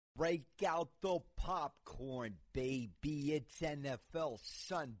Break out the popcorn, baby. It's NFL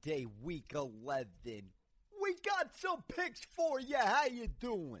Sunday, Week 11. We got some picks for you. How you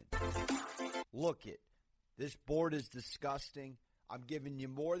doing? Look it. This board is disgusting. I'm giving you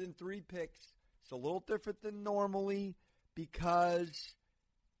more than 3 picks. It's a little different than normally because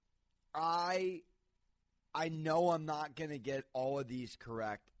I know I'm not going to get all of these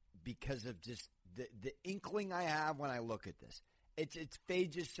correct because of just the inkling I have when I look at this. It's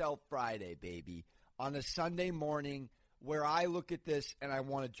Fade Yourself Friday, baby, on a Sunday morning where I look at this and I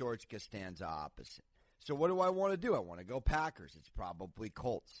want a George Costanza opposite. So what do I want to do? I want to go Packers. It's probably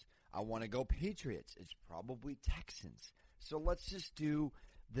Colts. I want to go Patriots. It's probably Texans. So let's just do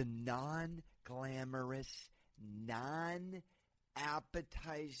the non-glamorous,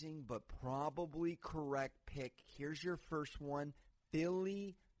 non-appetizing, but probably correct pick. Here's your first one.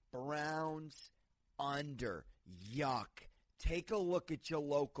 Philly Browns under. Yuck. Take a look at your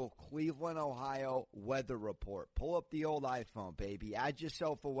local Cleveland, Ohio weather report. Pull up the old iPhone, baby. Add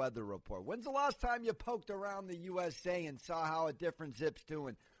yourself a weather report. When's the last time you poked around the USA and saw how a different zip's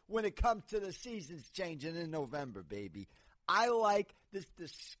doing when it comes to the seasons changing in November, baby? I like this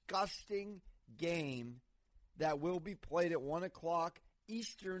disgusting game that will be played at 1 o'clock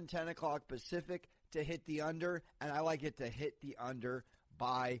Eastern, 10 o'clock Pacific to hit the under, and I like it to hit the under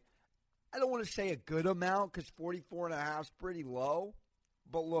by, I don't want to say a good amount because 44.5 is pretty low.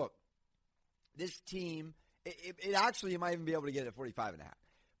 But look, this team, it actually, you might even be able to get it at 45.5.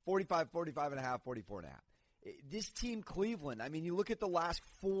 45, 45.5, 44.5. This team, Cleveland, I mean, you look at the last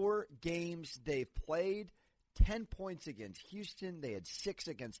 4 games they've played, 10 points against Houston. They had 6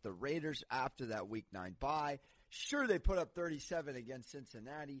 against the Raiders after that Week 9 bye. Sure, they put up 37 against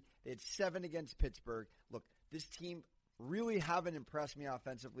Cincinnati. They had 7 against Pittsburgh. Look, this team really haven't impressed me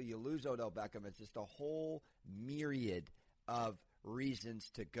offensively. You lose Odell Beckham. It's just a whole myriad of reasons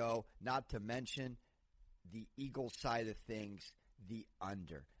to go, not to mention the Eagles side of things, the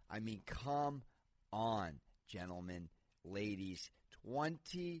under. I mean, come on, gentlemen, ladies.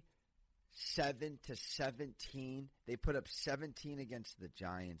 27-17. They put up 17 against the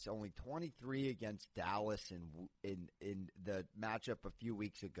Giants, only 23 against Dallas in the matchup a few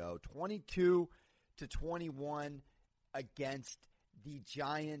weeks ago, 22-21 against the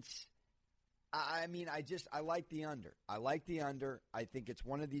Giants. I mean, I like the under. I like the under. I think it's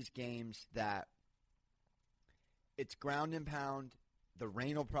one of these games that it's ground and pound. The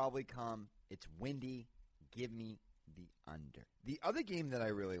rain will probably come. It's windy. Give me the under. The other game that I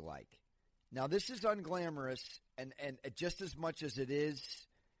really like, now this is unglamorous and just as much as it is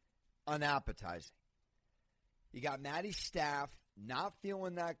unappetizing. You got Matty Staff not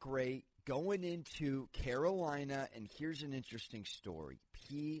feeling that great, going into Carolina, and here's an interesting story.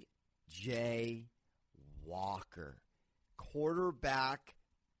 P.J. Walker, quarterback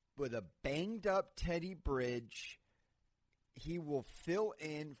with a banged-up Teddy Bridge. He will fill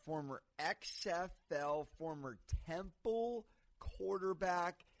in former XFL, former Temple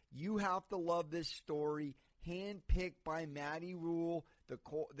quarterback. You have to love this story. Handpicked by Matty Rule, the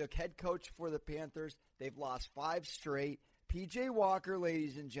head coach for the Panthers. They've lost 5 straight. P.J. Walker,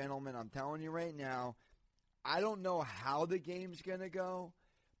 ladies and gentlemen, I'm telling you right now, I don't know how the game's going to go,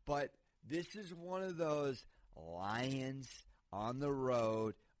 but this is one of those Lions on the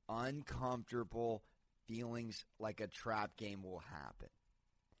road, uncomfortable feelings like a trap game will happen.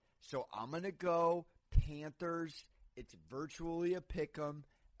 So I'm going to go Panthers. It's virtually a pick'em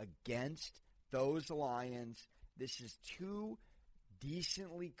against those Lions. This is 2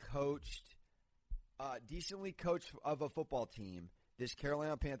 decently coached of a football team, this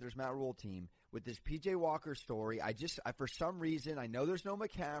Carolina Panthers Matt Rule team, with this P.J. Walker story. I for some reason, I know there's no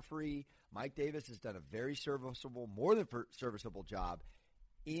McCaffrey. Mike Davis has done a very more than serviceable job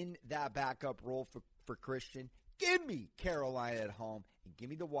in that backup role for Christian. Give me Carolina at home and give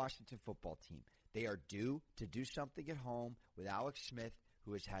me the Washington football team. They are due to do something at home with Alex Smith,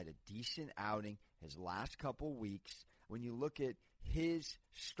 who has had a decent outing his last couple weeks. When you look at his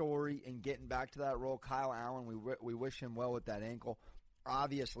story and getting back to that role, Kyle Allen, we wish him well with that ankle.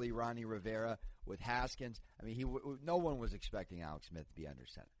 Obviously, Ronnie Rivera with Haskins. I mean, no one was expecting Alex Smith to be under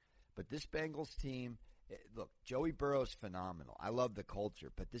center. But this Bengals team, look, Joey Burrow's phenomenal. I love the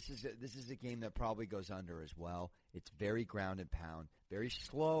culture, but this is a game that probably goes under as well. It's very ground and pound, very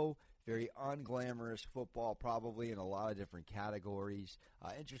slow, very unglamorous football, probably in a lot of different categories.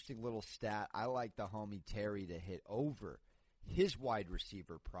 Interesting little stat. I like the homie Terry to hit over his wide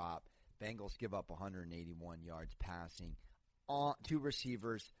receiver prop. Bengals give up 181 yards passing on 2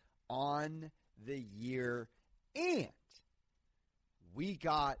 receivers on the year. And we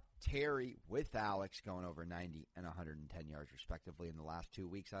got Terry with Alex going over 90 and 110 yards respectively in the last 2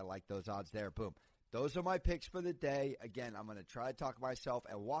 weeks. I like those odds there. Boom. Those are my picks for the day. Again, I'm going to try to talk myself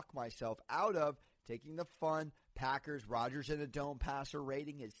and walk myself out of taking the fun. Packers, Rodgers in a dome passer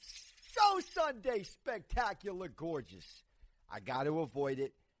rating is so Sunday spectacular gorgeous. I got to avoid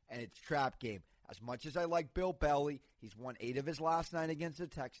it, and it's trap game. As much as I like Bill Belly, he's won 8 of his last 9 against the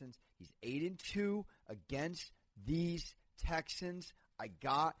Texans. He's 8-2 against these Texans. I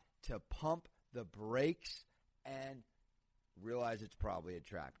got to pump the brakes and realize it's probably a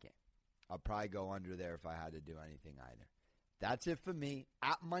trap game. I'll probably go under there if I had to do anything either. That's it for me.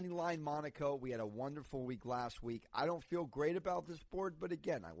 At Moneyline Monaco, we had a wonderful week last week. I don't feel great about this board, but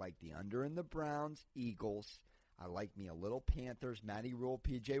again, I like the under in the Browns, Eagles. I like me a little Panthers, Matty Rule,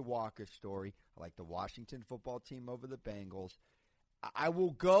 P.J. Walker story. I like the Washington football team over the Bengals. I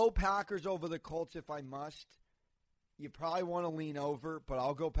will go Packers over the Colts if I must. You probably want to lean over, but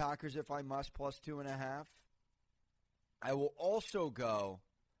I'll go Packers if I must, plus 2.5. I will also go.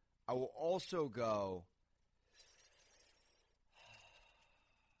 I'm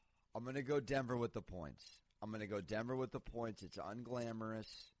going to go Denver with the points. It's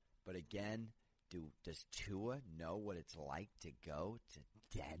unglamorous, but again, does Tua know what it's like to go to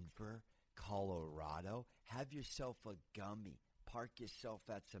Denver, Colorado? Have yourself a gummy. Park yourself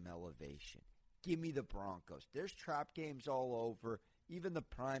at some elevation. Give me the Broncos. There's trap games all over, even the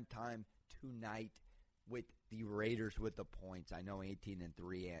prime time tonight with the Raiders with the points. I know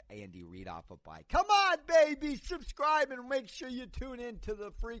 18-3, Andy Reid off a bye. Come on, baby, subscribe and make sure you tune in to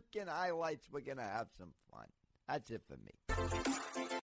the freaking highlights. We're going to have some fun. That's it for me.